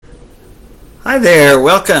Hi there,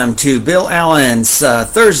 welcome to Bill Allen's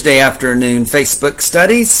Thursday afternoon Facebook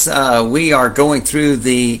studies. We are going through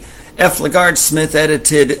the F. LaGard Smith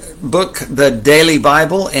edited book, The Daily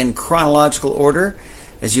Bible, in chronological order.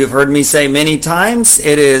 As you've heard me say many times,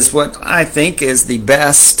 it is what I think is the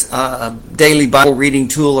best daily Bible reading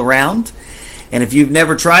tool around. And if you've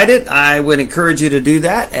never tried it, I would encourage you to do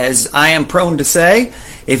that. As I am prone to say,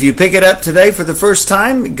 if you pick it up today for the first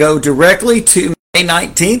time, go directly to May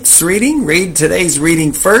 19th's reading. Read today's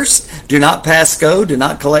reading first. Do not pass go. Do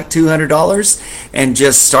not collect $200. And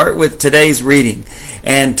just start with today's reading.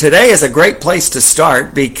 And today is a great place to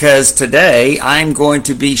start because today I'm going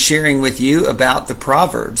to be sharing with you about the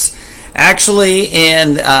Proverbs. Actually,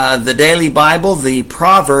 in the Daily Bible, the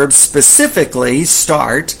Proverbs specifically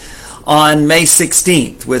start on May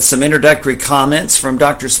 16th with some introductory comments from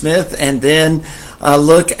Dr. Smith, and then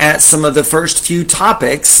look at some of the first few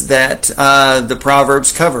topics that the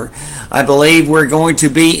Proverbs cover. I believe we're going to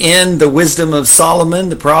be in the Wisdom of Solomon,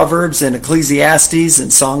 the Proverbs, and Ecclesiastes,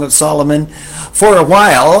 and Song of Solomon for a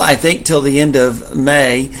while, I think till the end of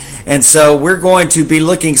May. And so we're going to be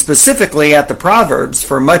looking specifically at the Proverbs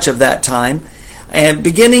for much of that time, and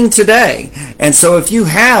beginning today. And so if you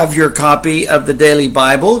have your copy of the Daily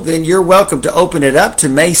Bible, then you're welcome to open it up to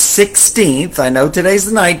May 16th. I know today's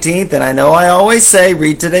the 19th, and I know I always say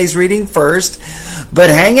read today's reading first, but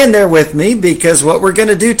hang in there with me because what we're going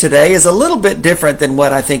to do today is a little bit different than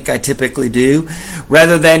what I think I typically do.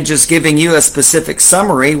 Rather than just giving you a specific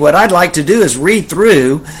summary, what I'd like to do is read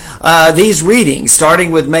through these readings,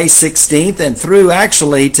 starting with May 16th and through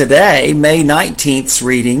actually today, May 19th's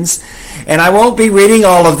readings. And I won't be reading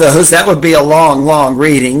all of those. That would be a long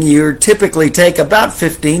reading. You typically take about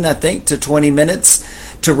 15, I think, to 20 minutes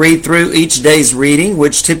to read through each day's reading,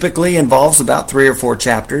 which typically involves about 3 or 4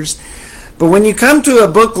 chapters. But when you come to a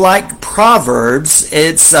book like Proverbs,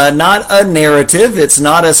 it's not a narrative. It's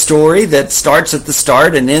not a story that starts at the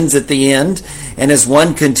start and ends at the end and is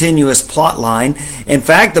one continuous plot line. In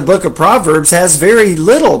fact, the book of Proverbs has very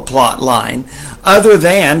little plot line other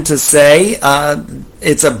than to say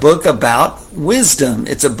it's a book about wisdom.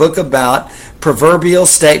 It's a book about proverbial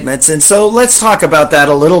statements. And so let's talk about that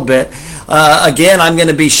a little bit. Again, I'm going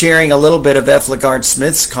to be sharing a little bit of F. LaGard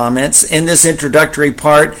Smith's comments in this introductory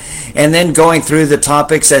part, and then going through the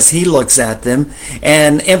topics as he looks at them,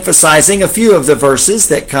 and emphasizing a few of the verses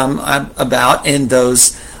that come about in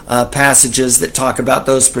those passages that talk about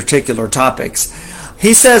those particular topics.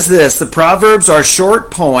 He says this: the Proverbs are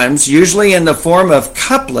short poems, usually in the form of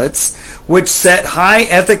couplets, which set high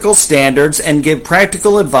ethical standards and give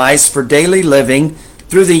practical advice for daily living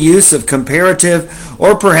through the use of comparative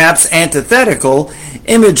or perhaps antithetical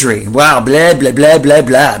imagery. Wow, blah, blah, blah, blah,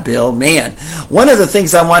 blah, Bill, man. One of the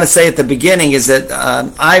things I want to say at the beginning is that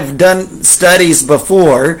I've done studies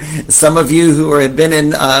before. Some of you who have been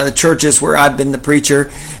in churches where I've been the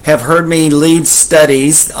preacher have heard me lead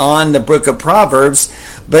studies on the book of Proverbs,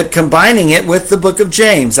 but combining it with the book of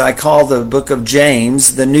James. I call the book of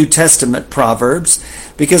James the New Testament Proverbs,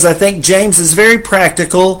 because I think James is very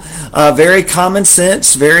practical, very common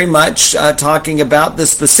sense, very much talking about the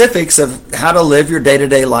specifics of how to live your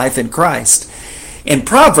day-to-day life in Christ. In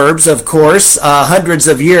Proverbs, of course, hundreds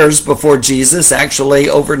of years before Jesus, actually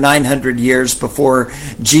over 900 years before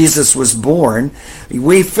Jesus was born,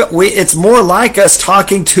 it's more like us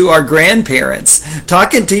talking to our grandparents,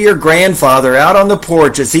 talking to your grandfather out on the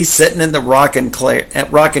porch as he's sitting in the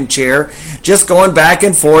rocking chair, just going back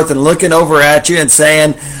and forth and looking over at you and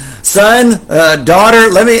saying, son, daughter,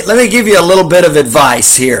 let me give you a little bit of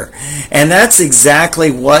advice here. And that's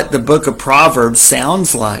exactly what the book of Proverbs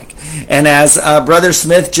sounds like. And as Brother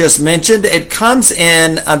Smith just mentioned, it comes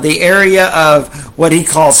in the area of what he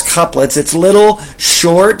calls couplets. It's little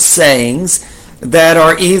short sayings that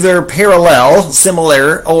are either parallel,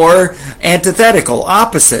 similar, or antithetical,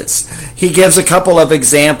 opposites. He gives a couple of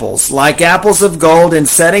examples. Like apples of gold in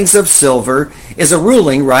settings of silver is a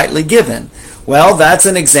ruling rightly given. Well, that's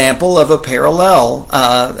an example of a parallel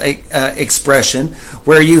expression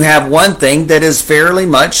where you have one thing that is fairly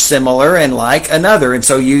much similar and like another, and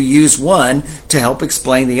so you use one to help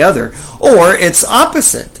explain the other. Or it's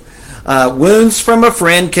opposite. Wounds from a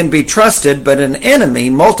friend can be trusted, but an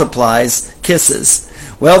enemy multiplies kisses.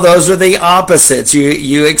 Well, those are the opposites.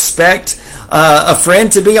 You expect a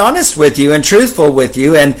friend to be honest with you and truthful with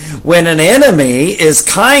you, and when an enemy is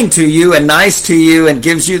kind to you and nice to you and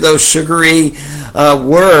gives you those sugary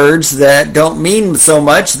words that don't mean so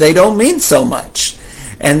much, they don't mean so much.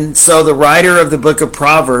 And so the writer of the book of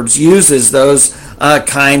Proverbs uses those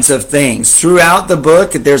kinds of things. Throughout the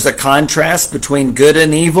book, there's a contrast between good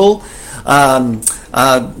and evil.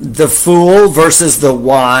 the fool versus the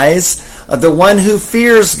wise, the one who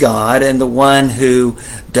fears God and the one who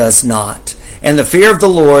does not. And the fear of the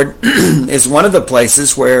Lord is one of the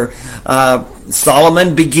places where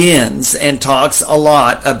Solomon begins and talks a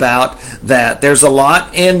lot about that. There's a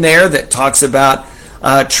lot in there that talks about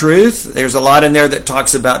truth. There's a lot in there that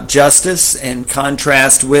talks about justice in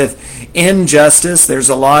contrast with injustice. There's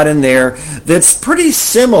a lot in there that's pretty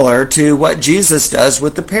similar to what Jesus does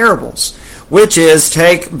with the parables, which is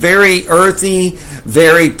take very earthy,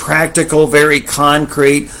 very practical, very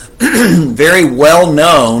concrete, very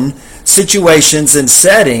well-known situations and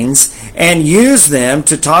settings and use them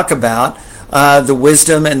to talk about the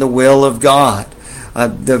wisdom and the will of God.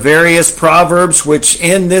 The various Proverbs, which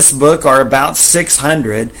in this book are about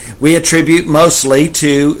 600, we attribute mostly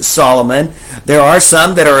to Solomon. There are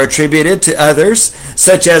some that are attributed to others,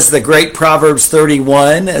 such as the great Proverbs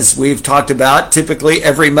 31, as we've talked about, typically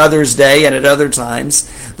every Mother's Day and at other times.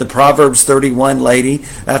 The Proverbs 31 lady,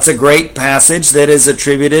 that's a great passage that is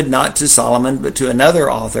attributed not to Solomon but to another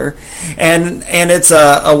author. And it's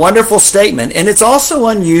a wonderful statement. And it's also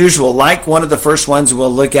unusual, like one of the first ones we'll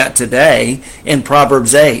look at today in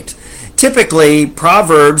Proverbs 8. Typically,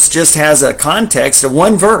 Proverbs just has a context of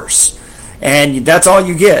one verse, and that's all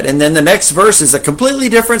you get. And then the next verse is a completely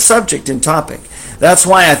different subject and topic. That's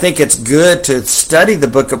why I think it's good to study the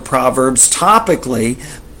book of Proverbs topically,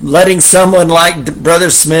 letting someone like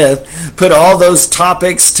Brother Smith put all those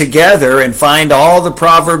topics together and find all the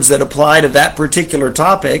Proverbs that apply to that particular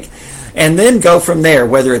topic, and then go from there,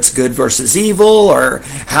 whether it's good versus evil, or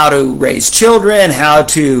how to raise children, how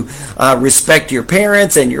to respect your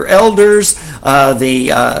parents and your elders,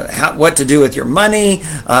 what to do with your money,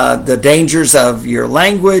 the dangers of your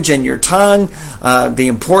language and your tongue, the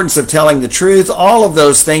importance of telling the truth. All of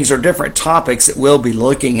those things are different topics that we'll be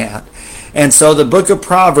looking at. And so the book of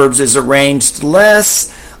Proverbs is arranged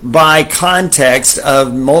less by context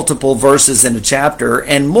of multiple verses in a chapter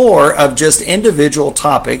and more of just individual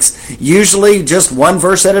topics, usually just one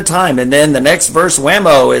verse at a time. And then the next verse,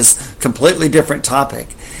 whammo, is a completely different topic.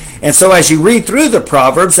 And so as you read through the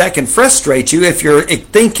Proverbs, that can frustrate you if you're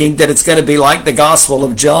thinking that it's going to be like the Gospel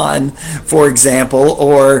of John, for example,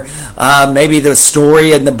 or maybe the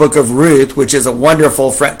story in the book of Ruth, which is a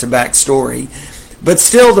wonderful front-to-back story. But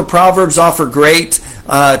still, the Proverbs offer great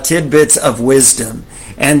tidbits of wisdom,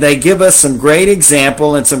 and they give us some great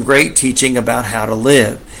example and some great teaching about how to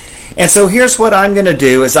live. And so here's what I'm going to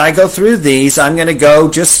do. As I go through these, I'm going to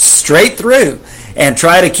go just straight through and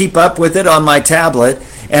try to keep up with it on my tablet.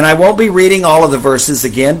 And I won't be reading all of the verses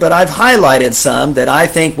again, but I've highlighted some that I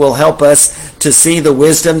think will help us to see the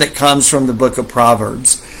wisdom that comes from the book of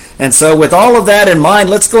Proverbs. And so with all of that in mind,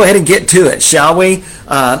 let's go ahead and get to it, shall we?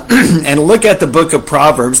 And look at the book of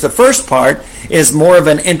Proverbs. The first part is more of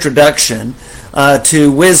an introduction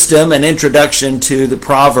to wisdom, an introduction to the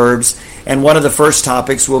Proverbs. And one of the first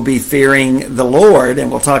topics will be fearing the Lord,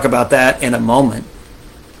 and we'll talk about that in a moment.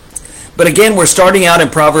 But again, we're starting out in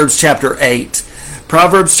Proverbs chapter 8.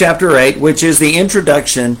 Proverbs chapter 8, which is the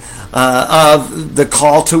introduction of the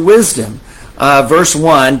call to wisdom. Verse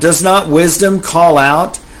 1, does not wisdom call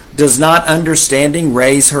out? Does not understanding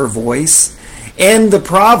raise her voice? In the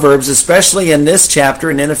Proverbs, especially in this chapter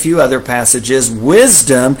and in a few other passages,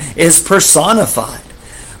 wisdom is personified.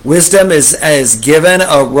 Wisdom is given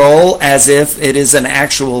a role as if it is an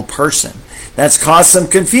actual person. That's caused some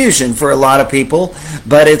confusion for a lot of people,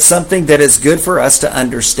 but it's something that is good for us to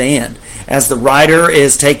understand. As the writer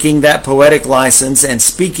is taking that poetic license and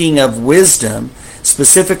speaking of wisdom,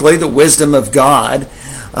 specifically the wisdom of God,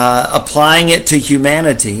 applying it to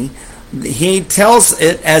humanity, he tells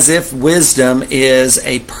it as if wisdom is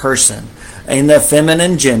a person in the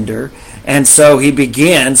feminine gender. And so he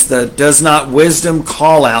begins, does not wisdom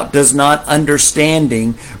call out, does not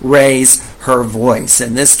understanding raise her voice.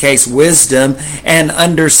 In this case, wisdom and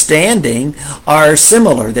understanding are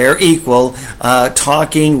similar. They're equal.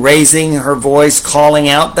 Talking, raising her voice, calling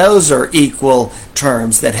out, those are equal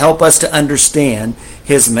terms that help us to understand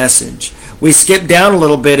his message. We skip down a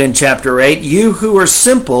little bit in chapter 8. You who are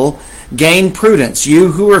simple, gain prudence.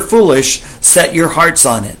 You who are foolish, set your hearts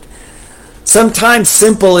on it. Sometimes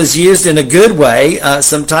simple is used in a good way.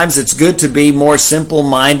 Sometimes it's good to be more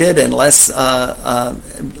simple-minded and less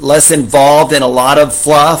involved in a lot of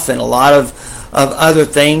fluff and a lot of other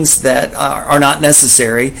things that are not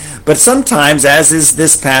necessary. But sometimes, as is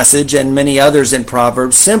this passage and many others in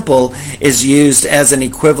Proverbs, simple is used as an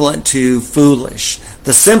equivalent to foolish.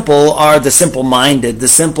 The simple are the simple-minded. The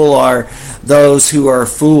simple are those who are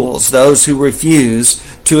fools, those who refuse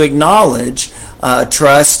to acknowledge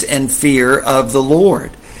trust and fear of the Lord.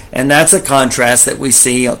 And that's a contrast that we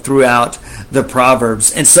see throughout the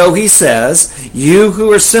Proverbs. And so he says, you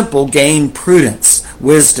who are simple gain prudence,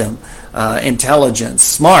 wisdom, intelligence,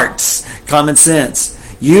 smarts, common sense.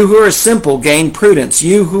 You who are simple gain prudence.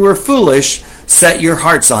 You who are foolish set your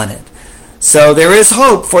hearts on it. So there is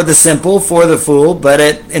hope for the simple, for the fool, but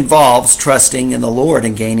it involves trusting in the Lord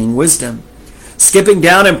and gaining wisdom. Skipping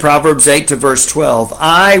down in Proverbs 8 to verse 12,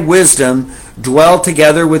 I, wisdom, dwell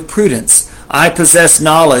together with prudence. I possess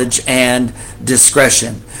knowledge and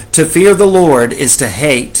discretion. To fear the Lord is to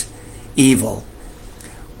hate evil.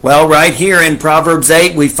 Well, right here in Proverbs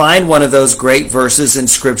 8, we find one of those great verses in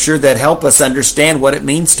Scripture that help us understand what it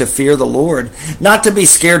means to fear the Lord. Not to be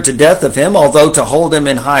scared to death of him, although to hold him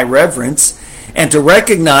in high reverence, and to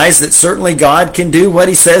recognize that certainly God can do what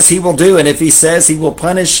he says he will do, and if he says he will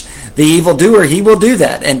punish the evildoer, he will do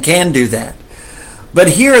that and can do that. But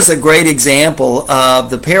here is a great example of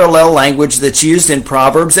the parallel language that's used in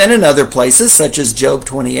Proverbs and in other places, such as Job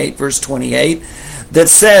 28, verse 28, that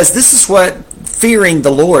says this is what fearing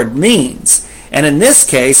the Lord means. And in this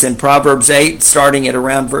case, in Proverbs 8, starting at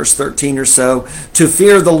around verse 13 or so, to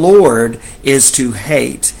fear the Lord is to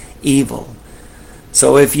hate evil.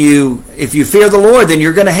 So if you fear the Lord, then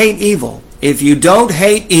you're going to hate evil. If you don't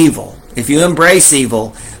hate evil, if you embrace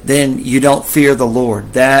evil, then you don't fear the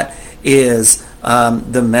Lord. That is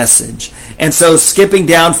the message. And so skipping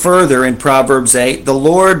down further in Proverbs 8, the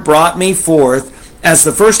Lord brought me forth as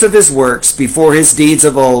the first of his works before his deeds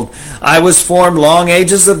of old. I was formed long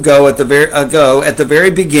ages ago at the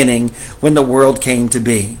very beginning when the world came to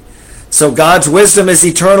be. So God's wisdom is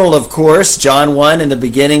eternal, of course. John 1, in the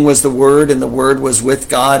beginning was the Word, and the Word was with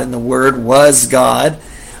God, and the Word was God.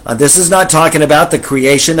 This is not talking about the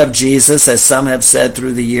creation of Jesus, as some have said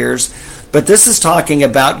through the years, but this is talking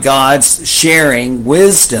about God's sharing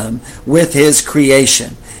wisdom with his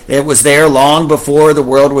creation. It was there long before the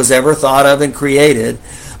world was ever thought of and created,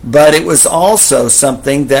 but it was also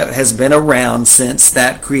something that has been around since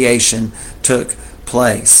that creation took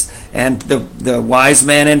place. And the wise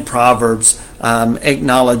man in Proverbs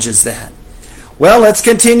acknowledges that. Well, let's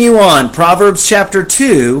continue on. Proverbs chapter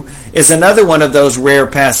 2 is another one of those rare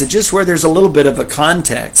passages where there's a little bit of a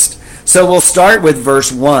context. So we'll start with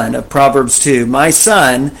verse 1 of Proverbs 2. My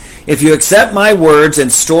son, if you accept my words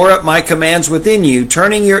and store up my commands within you,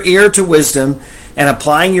 turning your ear to wisdom and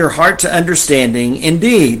applying your heart to understanding,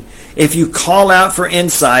 indeed, if you call out for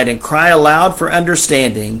insight and cry aloud for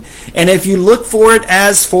understanding, and if you look for it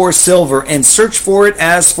as for silver and search for it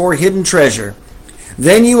as for hidden treasure,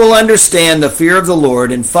 then you will understand the fear of the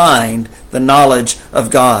Lord and find the knowledge of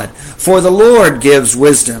God. For the Lord gives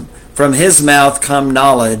wisdom. From his mouth come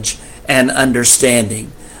knowledge and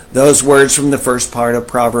understanding. Those words from the first part of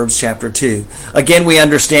Proverbs chapter 2. Again, we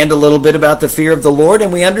understand a little bit about the fear of the Lord,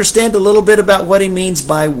 and we understand a little bit about what he means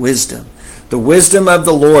by wisdom. The wisdom of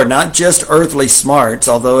the Lord, not just earthly smarts,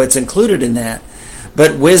 although it's included in that,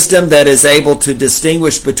 but wisdom that is able to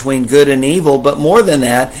distinguish between good and evil, but more than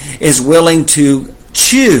that, is willing to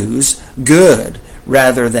choose good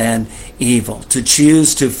rather than evil, to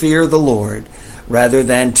choose to fear the Lord rather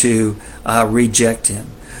than to reject him.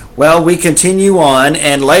 Well, we continue on,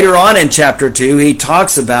 and later on in chapter 2, he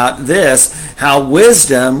talks about this, how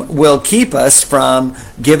wisdom will keep us from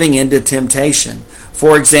giving into temptation.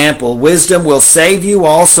 For example, wisdom will save you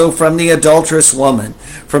also from the adulterous woman,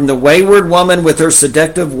 from the wayward woman with her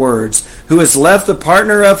seductive words, who has left the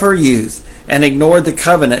partner of her youth and ignored the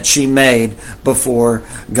covenant she made before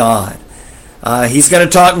God. He's going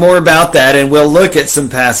to talk more about that, and we'll look at some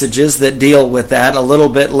passages that deal with that a little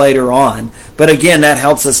bit later on. But again, that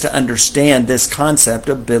helps us to understand this concept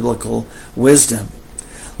of biblical wisdom.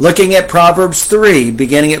 Looking at Proverbs 3,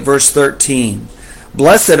 beginning at verse 13.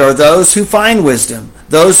 Blessed are those who find wisdom,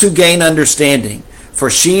 those who gain understanding. For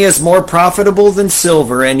she is more profitable than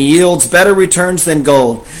silver and yields better returns than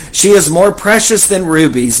gold. She is more precious than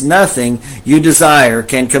rubies. Nothing you desire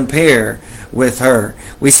can compare with her.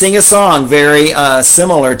 We sing a song very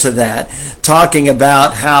similar to that, talking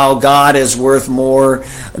about how God is worth more.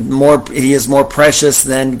 He is more precious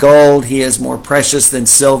than gold. He is more precious than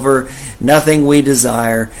silver. Nothing we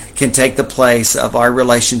desire can take the place of our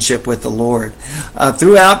relationship with the Lord.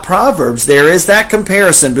 Throughout Proverbs, there is that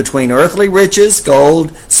comparison between earthly riches,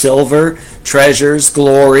 gold, silver, treasures,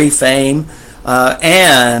 glory, fame,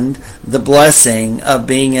 and the blessing of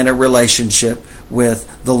being in a relationship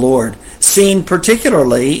with the Lord, seen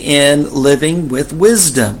particularly in living with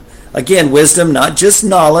wisdom. Again, wisdom, not just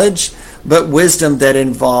knowledge, but wisdom that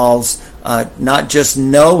involves not just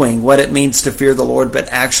knowing what it means to fear the Lord, but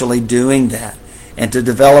actually doing that, and to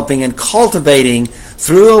developing and cultivating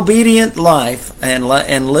through obedient life and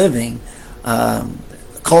living,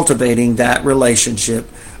 cultivating that relationship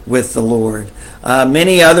with the Lord.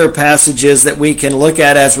 Many other passages that we can look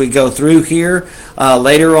at as we go through here.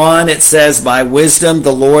 Later on it says, by wisdom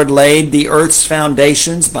the Lord laid the earth's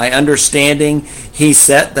foundations. By understanding he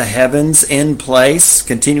set the heavens in place.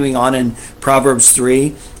 Continuing on in Proverbs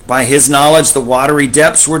 3. By his knowledge the watery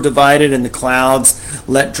depths were divided, and the clouds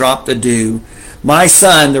let drop the dew. My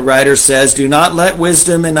son, the writer says, do not let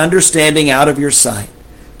wisdom and understanding out of your sight.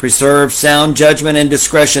 Preserve sound judgment and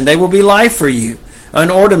discretion. They will be life for you, an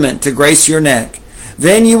ornament to grace your neck.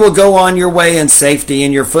 Then you will go on your way in safety,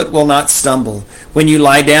 and your foot will not stumble. When you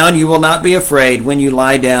lie down, you will not be afraid. When you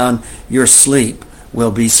lie down, your sleep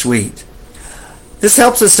will be sweet. This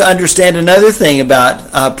helps us to understand another thing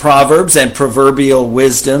about Proverbs and proverbial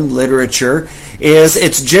wisdom literature is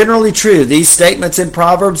it's generally true. These statements in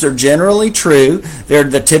Proverbs are generally true. They're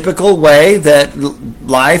the typical way that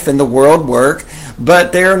life and the world work,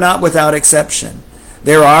 but they're not without exception.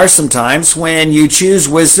 There are some times when you choose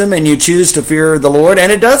wisdom and you choose to fear the Lord,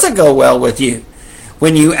 and it doesn't go well with you.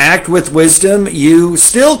 When you act with wisdom, you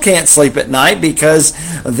still can't sleep at night because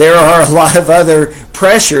there are a lot of other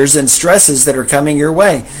pressures and stresses that are coming your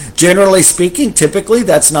way. Generally speaking, typically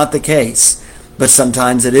that's not the case, but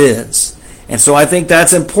sometimes it is. And so I think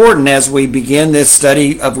that's important as we begin this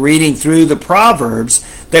study of reading through the Proverbs,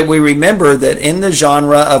 that we remember that in the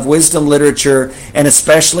genre of wisdom literature, and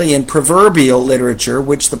especially in proverbial literature,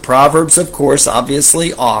 which the Proverbs, of course,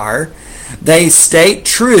 obviously are, they state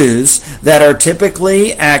truths that are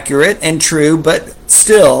typically accurate and true, but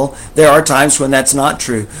still there are times when that's not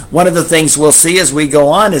true. One of the things we'll see as we go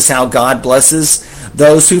on is how God blesses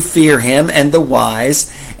those who fear him and the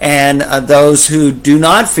wise, and those who do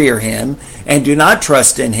not fear him and do not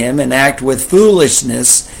trust in him and act with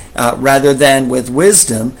foolishness rather than with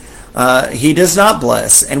wisdom, he does not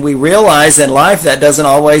bless. And we realize in life that's not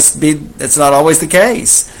always the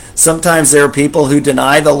case. Sometimes there are people who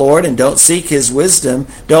deny the Lord and don't seek his wisdom,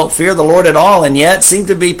 don't fear the Lord at all, and yet seem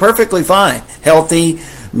to be perfectly fine, healthy,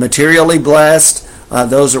 materially blessed.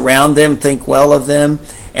 Those around them think well of them,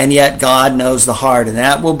 and yet God knows the heart, and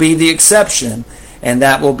that will be the exception, and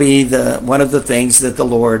that will be one of the things that the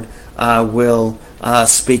Lord will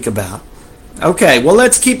speak about. Okay, well,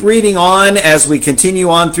 let's keep reading on as we continue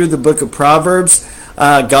on through the book of Proverbs.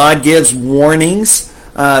 God gives warnings,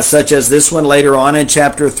 such as this one later on in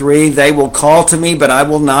chapter 3. They will call to me, but I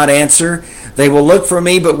will not answer. They will look for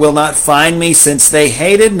me, but will not find me, since they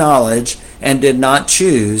hated knowledge and did not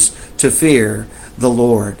choose to fear the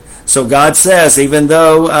Lord. So God says, even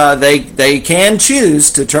though they can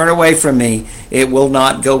choose to turn away from me, it will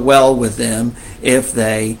not go well with them if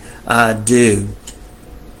they do.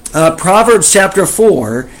 Proverbs chapter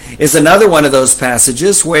 4 is another one of those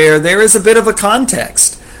passages where there is a bit of a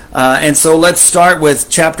context. And so let's start with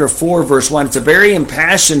chapter 4, verse 1. It's a very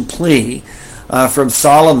impassioned plea from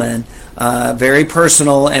Solomon, very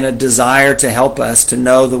personal, and a desire to help us to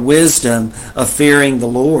know the wisdom of fearing the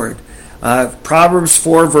Lord. Proverbs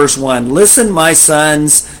 4, verse 1. Listen, my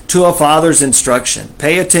sons, to a father's instruction.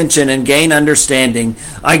 Pay attention and gain understanding.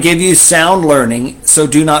 I give you sound learning, so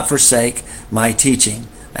do not forsake my teaching.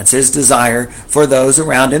 That's his desire for those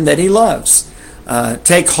around him that he loves.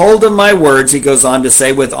 Take hold of my words, he goes on to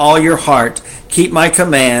say, with all your heart. Keep my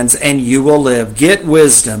commands, and you will live. Get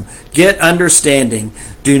wisdom. Get understanding.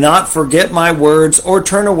 Do not forget my words or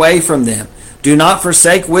turn away from them. Do not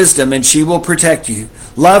forsake wisdom, and she will protect you.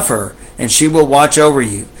 Love her, and she will watch over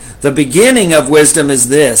you. The beginning of wisdom is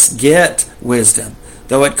this: get wisdom.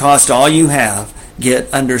 Though it cost all you have,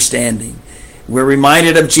 get understanding. We're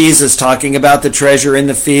reminded of Jesus talking about the treasure in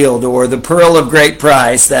the field, or the pearl of great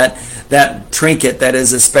price, that trinket that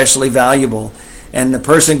is especially valuable. And the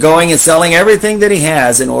person going and selling everything that he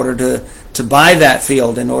has in order to buy that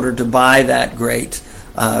field, in order to buy that great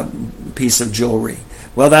piece of jewelry.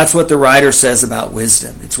 Well, that's what the writer says about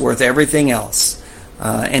wisdom. It's worth everything else.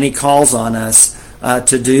 And he calls on us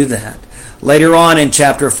to do that. Later on in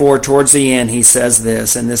chapter 4, towards the end, he says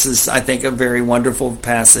this, and this is, I think, a very wonderful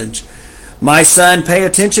passage. My son, pay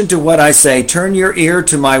attention to what I say. Turn your ear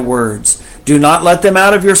to my words. Do not let them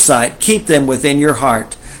out of your sight. Keep them within your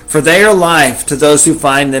heart. For they are life to those who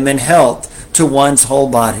find them, and health to one's whole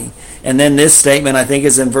body. And then this statement, I think,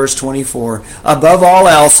 is in verse 24. Above all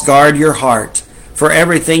else, guard your heart, for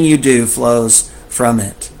everything you do flows from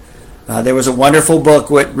it. There was a wonderful book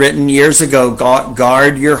written years ago,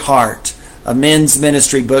 Guard Your Heart, a men's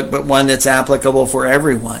ministry book, but one that's applicable for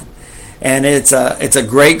everyone. And it's a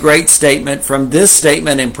great statement from this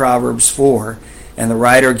statement in Proverbs 4. And the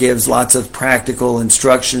writer gives lots of practical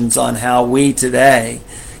instructions on how we today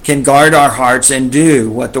can guard our hearts and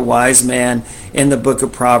do what the wise man in the book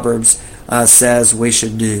of Proverbs says we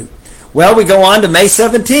should do. Well, we go on to May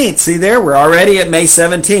 17th. See there, we're already at May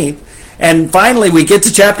 17th. And finally, we get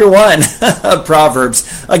to chapter 1 of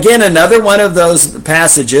Proverbs. Again, another one of those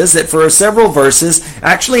passages that for several verses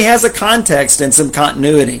actually has a context and some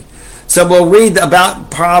continuity. So we'll read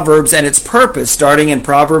about Proverbs and its purpose starting in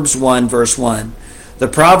Proverbs 1, verse 1. The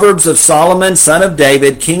Proverbs of Solomon, son of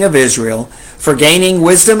David, king of Israel, for gaining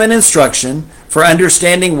wisdom and instruction, for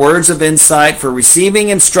understanding words of insight, for receiving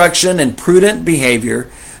instruction and prudent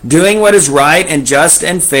behavior, doing what is right and just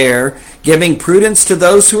and fair, giving prudence to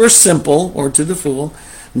those who are simple, or to the fool,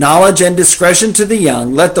 knowledge and discretion to the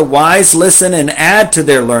young. Let the wise listen and add to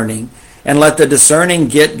their learning, and let the discerning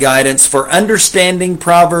get guidance for understanding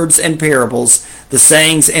proverbs and parables, the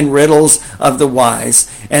sayings and riddles of the wise.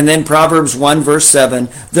 And then Proverbs 1 verse 7,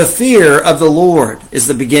 the fear of the Lord is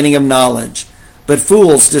the beginning of knowledge, but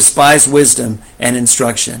fools despise wisdom and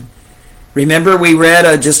instruction. Remember, we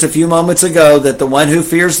read just a few moments ago that the one who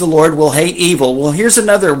fears the Lord will hate evil. Well, here's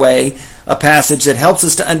another way, a passage that helps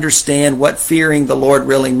us to understand what fearing the Lord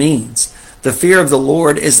really means. The fear of the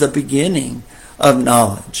Lord is the beginning of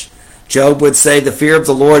knowledge. Job would say the fear of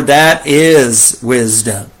the Lord, that is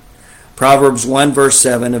wisdom. Proverbs 1 verse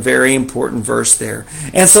 7, a very important verse there.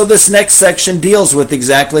 And so this next section deals with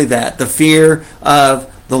exactly that, the fear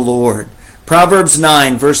of the Lord. Proverbs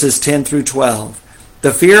 9 verses 10 through 12.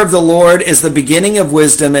 The fear of the Lord is the beginning of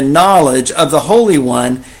wisdom, and knowledge of the Holy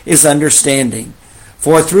One is understanding.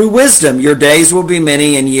 For through wisdom your days will be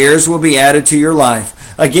many, and years will be added to your life.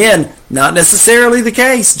 Again, not necessarily the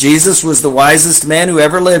case. Jesus was the wisest man who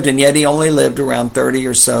ever lived, and yet he only lived around 30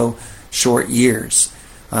 or so short years.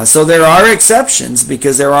 So there are exceptions,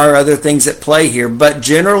 because there are other things at play here. But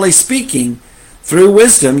generally speaking, through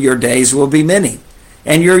wisdom your days will be many,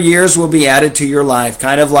 and your years will be added to your life.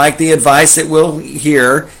 Kind of like the advice that we'll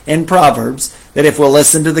hear in Proverbs, that if we'll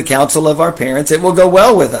listen to the counsel of our parents, it will go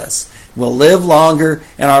well with us. We'll live longer,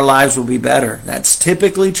 and our lives will be better. That's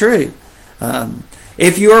typically true.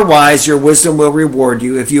 If you are wise, your wisdom will reward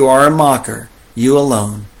you. If you are a mocker, you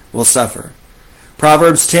alone will suffer.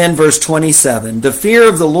 Proverbs 10, verse 27, the fear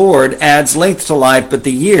of the Lord adds length to life, but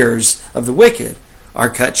the years of the wicked are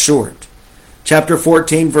cut short. Chapter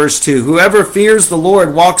 14, verse 2, whoever fears the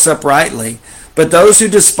Lord walks uprightly, but those who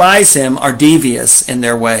despise him are devious in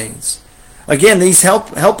their ways. Again, these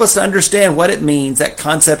help us to understand what it means, that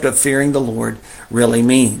concept of fearing the Lord really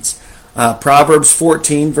means. Proverbs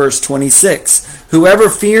 14, verse 26, whoever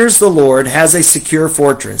fears the Lord has a secure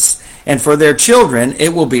fortress, and for their children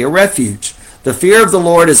it will be a refuge. The fear of the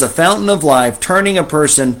Lord is a fountain of life, turning a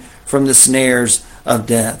person from the snares of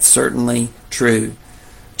death. Certainly true.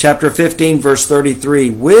 Chapter 15, verse 33,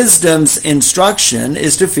 wisdom's instruction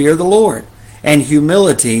is to fear the Lord, and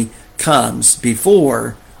humility comes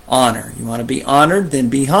before honor. You want to be honored, then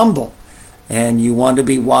be humble. And you want to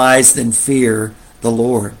be wise, then fear the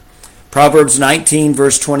Lord. Proverbs 19,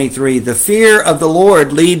 verse 23, the fear of the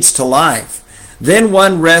Lord leads to life. Then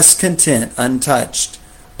one rests content, untouched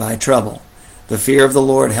by trouble. The fear of the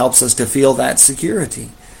Lord helps us to feel that security.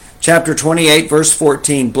 Chapter 28, verse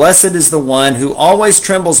 14, blessed is the one who always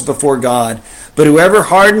trembles before God, but whoever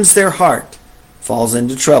hardens their heart falls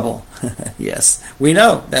into trouble. Yes, we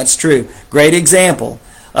know that's true. Great example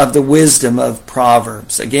of the wisdom of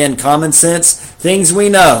Proverbs. Again, common sense, things we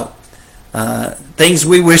know, things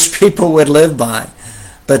we wish people would live by,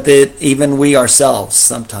 but that even we ourselves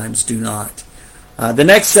sometimes do not. The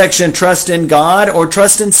next section, trust in God or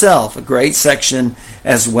trust in self, a great section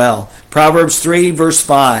as well. Proverbs 3, verse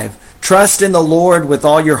 5, trust in the Lord with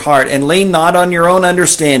all your heart and lean not on your own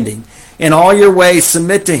understanding. In all your ways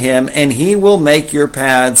submit to him, and he will make your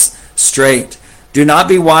paths straight. Do not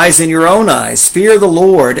be wise in your own eyes. Fear the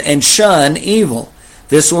Lord and shun evil.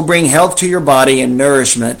 This will bring health to your body and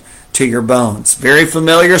nourishment to your bones. Very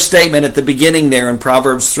familiar statement at the beginning there in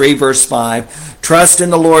Proverbs 3, verse 5. Trust in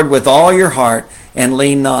the Lord with all your heart and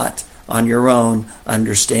lean not on your own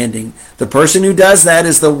understanding. The person who does that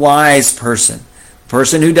is the wise person. The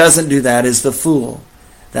person who doesn't do that is the fool.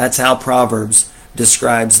 That's how Proverbs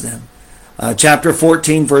describes them. Chapter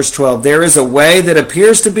 14, verse 12. There is a way that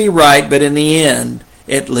appears to be right, but in the end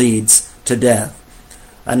it leads to death.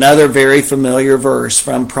 Another very familiar verse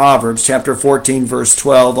from Proverbs, chapter 14, verse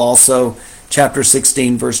 12. Also, chapter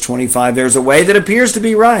 16, verse 25. There's a way that appears to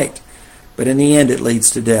be right, but in the end it leads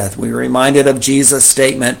to death. We are reminded of Jesus'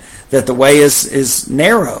 statement that the way is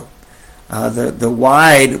narrow. The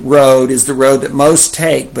wide road is the road that most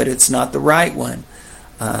take, but it's not the right one.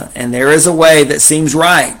 And there is a way that seems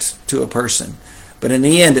right to a person, but in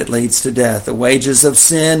the end it leads to death. The wages of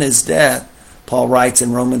sin is death, Paul writes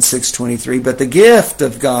in Romans 6:23. But the gift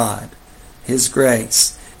of God, his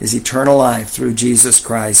grace, is eternal life through Jesus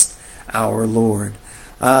Christ our Lord.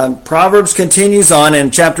 Proverbs continues on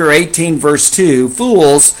in chapter 18, verse 2.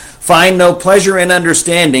 Fools find no pleasure in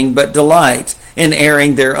understanding, but delight in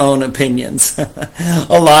airing their own opinions. A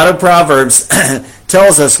lot of Proverbs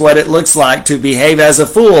tells us what it looks like to behave as a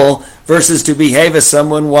fool versus to behave as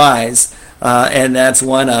someone wise, and that's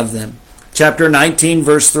one of them. Chapter 19,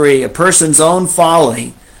 verse 3. A person's own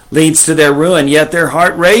folly leads to their ruin, yet their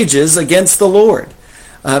heart rages against the Lord.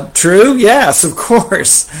 True? Yes, of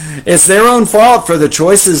course. It's their own fault for the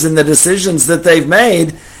choices and the decisions that they've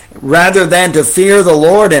made. Rather than to fear the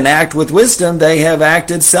Lord and act with wisdom, they have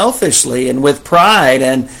acted selfishly and with pride,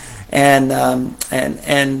 and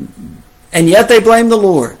yet they blame the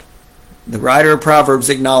Lord. The writer of Proverbs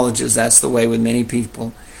acknowledges that's the way with many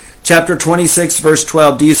people. Chapter 26, verse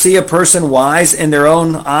 12. Do you see a person wise in their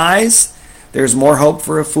own eyes? There's more hope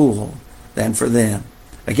for a fool than for them.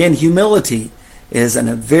 Again, humility is a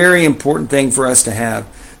very important thing for us to have.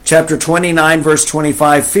 Chapter 29, verse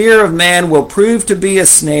 25, fear of man will prove to be a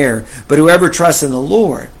snare, but whoever trusts in the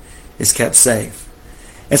Lord is kept safe.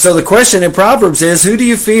 And so the question in Proverbs is, who do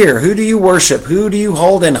you fear? Who do you worship? Who do you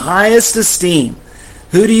hold in highest esteem?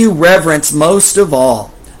 Who do you reverence most of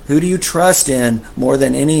all? Who do you trust in more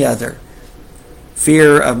than any other?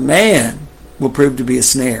 Fear of man will prove to be a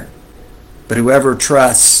snare, but whoever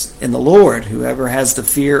trusts in the Lord, whoever has the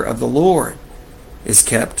fear of the Lord, is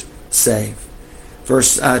kept safe.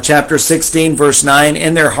 Chapter 16, verse 9,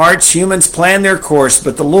 in their hearts humans plan their course,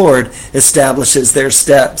 but the Lord establishes their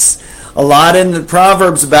steps. A lot in the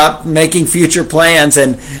Proverbs about making future plans,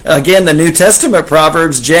 and again, the New Testament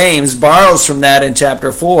Proverbs, James borrows from that in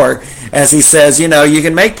chapter 4, as he says, you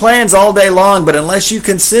can make plans all day long, but unless you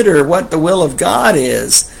consider what the will of God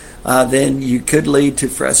is, then you could lead to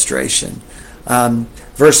frustration.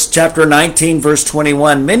 Chapter 19, verse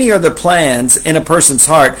 21, many are the plans in a person's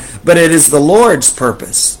heart, but it is the Lord's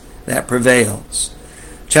purpose that prevails.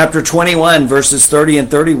 Chapter 21, verses 30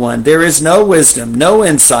 and 31, there is no wisdom, no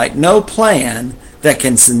insight, no plan that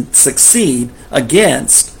can succeed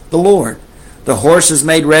against the Lord. The horse is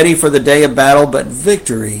made ready for the day of battle, but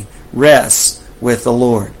victory rests with the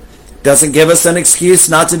Lord. Doesn't give us an excuse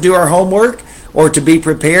not to do our homework or to be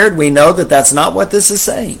prepared. We know that that's not what this is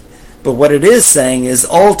saying. But what it is saying is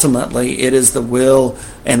ultimately it is the will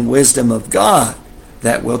and wisdom of God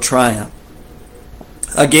that will triumph.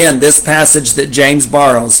 Again, this passage that James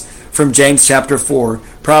borrows from James chapter 4,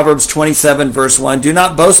 Proverbs 27 verse 1, do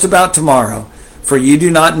not boast about tomorrow, for you do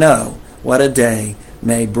not know what a day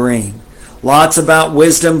may bring. Lots about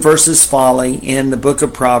wisdom versus folly in the book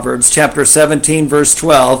of Proverbs. Chapter 17 verse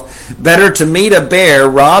 12, better to meet a bear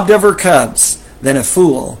robbed of her cubs than a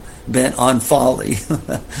fool bent on folly.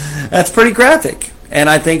 That's pretty graphic, and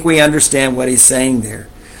I think we understand what he's saying there.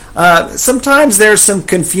 Sometimes there's some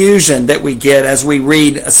confusion that we get as we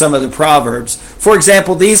read some of the Proverbs. For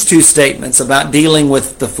example, these two statements about dealing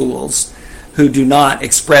with the fools who do not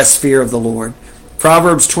express fear of the Lord.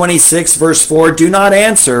 Proverbs 26 verse 4, do not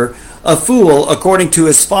answer a fool according to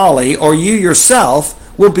his folly, or you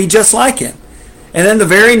yourself will be just like him. And then the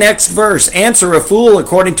very next verse, answer a fool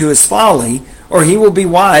according to his folly, or he will be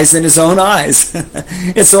wise in his own eyes.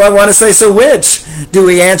 And so I want to say, so which? Do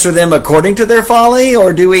we answer them according to their folly,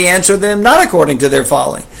 or do we answer them not according to their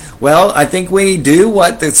folly? Well, I think we do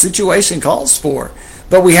what the situation calls for,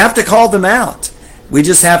 but we have to call them out. We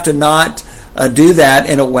just have to not do that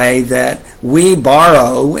in a way that we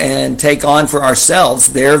borrow and take on for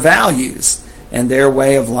ourselves their values and their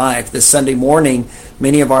way of life. This Sunday morning,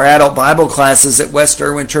 many of our adult Bible classes at West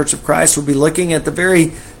Irwin Church of Christ will be looking at the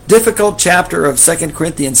very difficult chapter of 2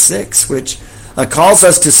 Corinthians 6, which calls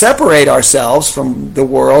us to separate ourselves from the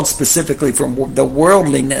world, specifically from the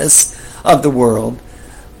worldliness of the world.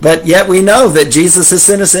 But yet we know that Jesus has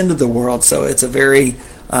sent us into the world, so it's a very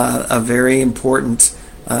important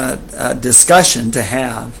discussion to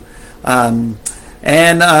have.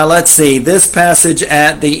 Let's see, this passage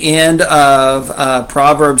at the end of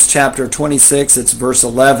Proverbs chapter 26, it's verse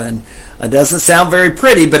 11. It doesn't sound very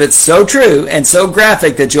pretty, but it's so true and so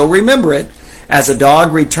graphic that you'll remember it. As a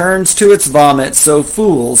dog returns to its vomit, so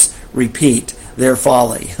fools repeat their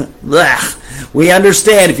folly. We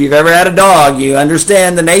understand, if you've ever had a dog, you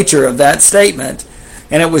understand the nature of that statement.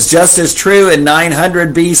 And it was just as true in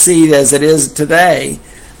 900 BC as it is today.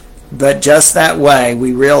 But just that way,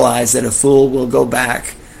 we realize that a fool will go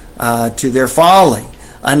back to their folly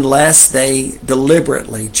unless they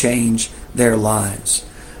deliberately change their lives.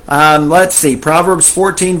 Let's see, Proverbs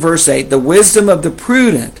 14 verse 8, the wisdom of the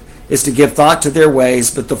prudent is to give thought to their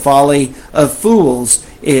ways, but the folly of fools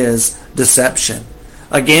is deception.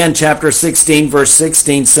 Again, chapter 16 verse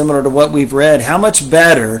 16, similar to what we've read, how much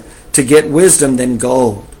better to get wisdom than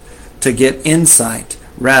gold, to get insight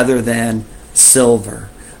rather than silver.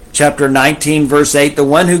 Chapter 19, verse 8, the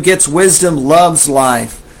one who gets wisdom loves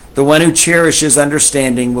life. The one who cherishes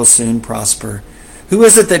understanding will soon prosper. Who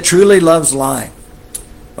is it that truly loves life?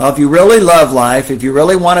 Well, if you really love life, if you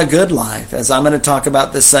really want a good life, as I'm going to talk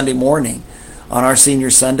about this Sunday morning on our Senior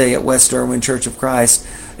Sunday at West Irwin Church of Christ,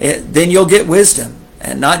 then you'll get wisdom.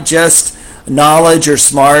 And not just knowledge or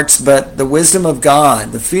smarts, but the wisdom of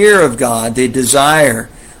God, the fear of God, the desire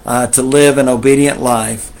to live an obedient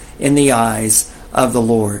life in the eyes of the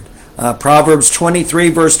Lord. Proverbs 23,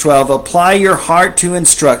 verse 12, apply your heart to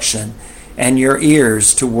instruction and your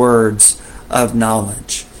ears to words of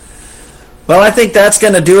knowledge. Well, I think that's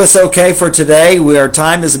going to do us okay for today. Our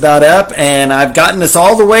time is about up, and I've gotten us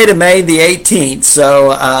all the way to May the 18th.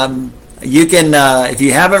 So you can, if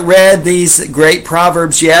you haven't read these great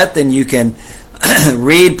Proverbs yet, then you can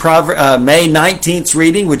read May 19th's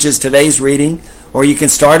reading, which is today's reading, or you can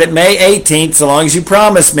start at May 18th, so long as you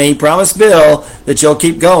promise Bill, that you'll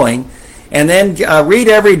keep going. And then read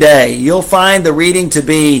every day. You'll find the reading to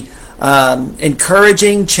be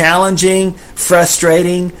encouraging, challenging,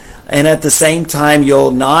 frustrating, and at the same time,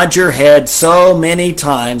 you'll nod your head so many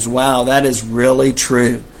times. Wow, that is really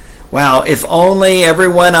true. Wow, if only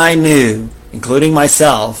everyone I knew, including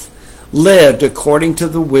myself, lived according to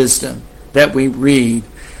the wisdom that we read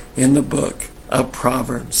in the book of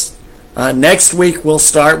Proverbs. Next week, we'll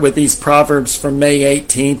start with these Proverbs from May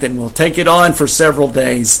 18th, and we'll take it on for several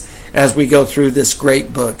days as we go through this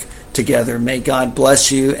great book together. May God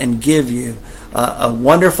bless you and give you a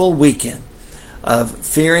wonderful weekend of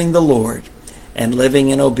fearing the Lord and living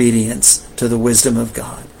in obedience to the wisdom of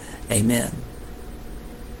God. Amen.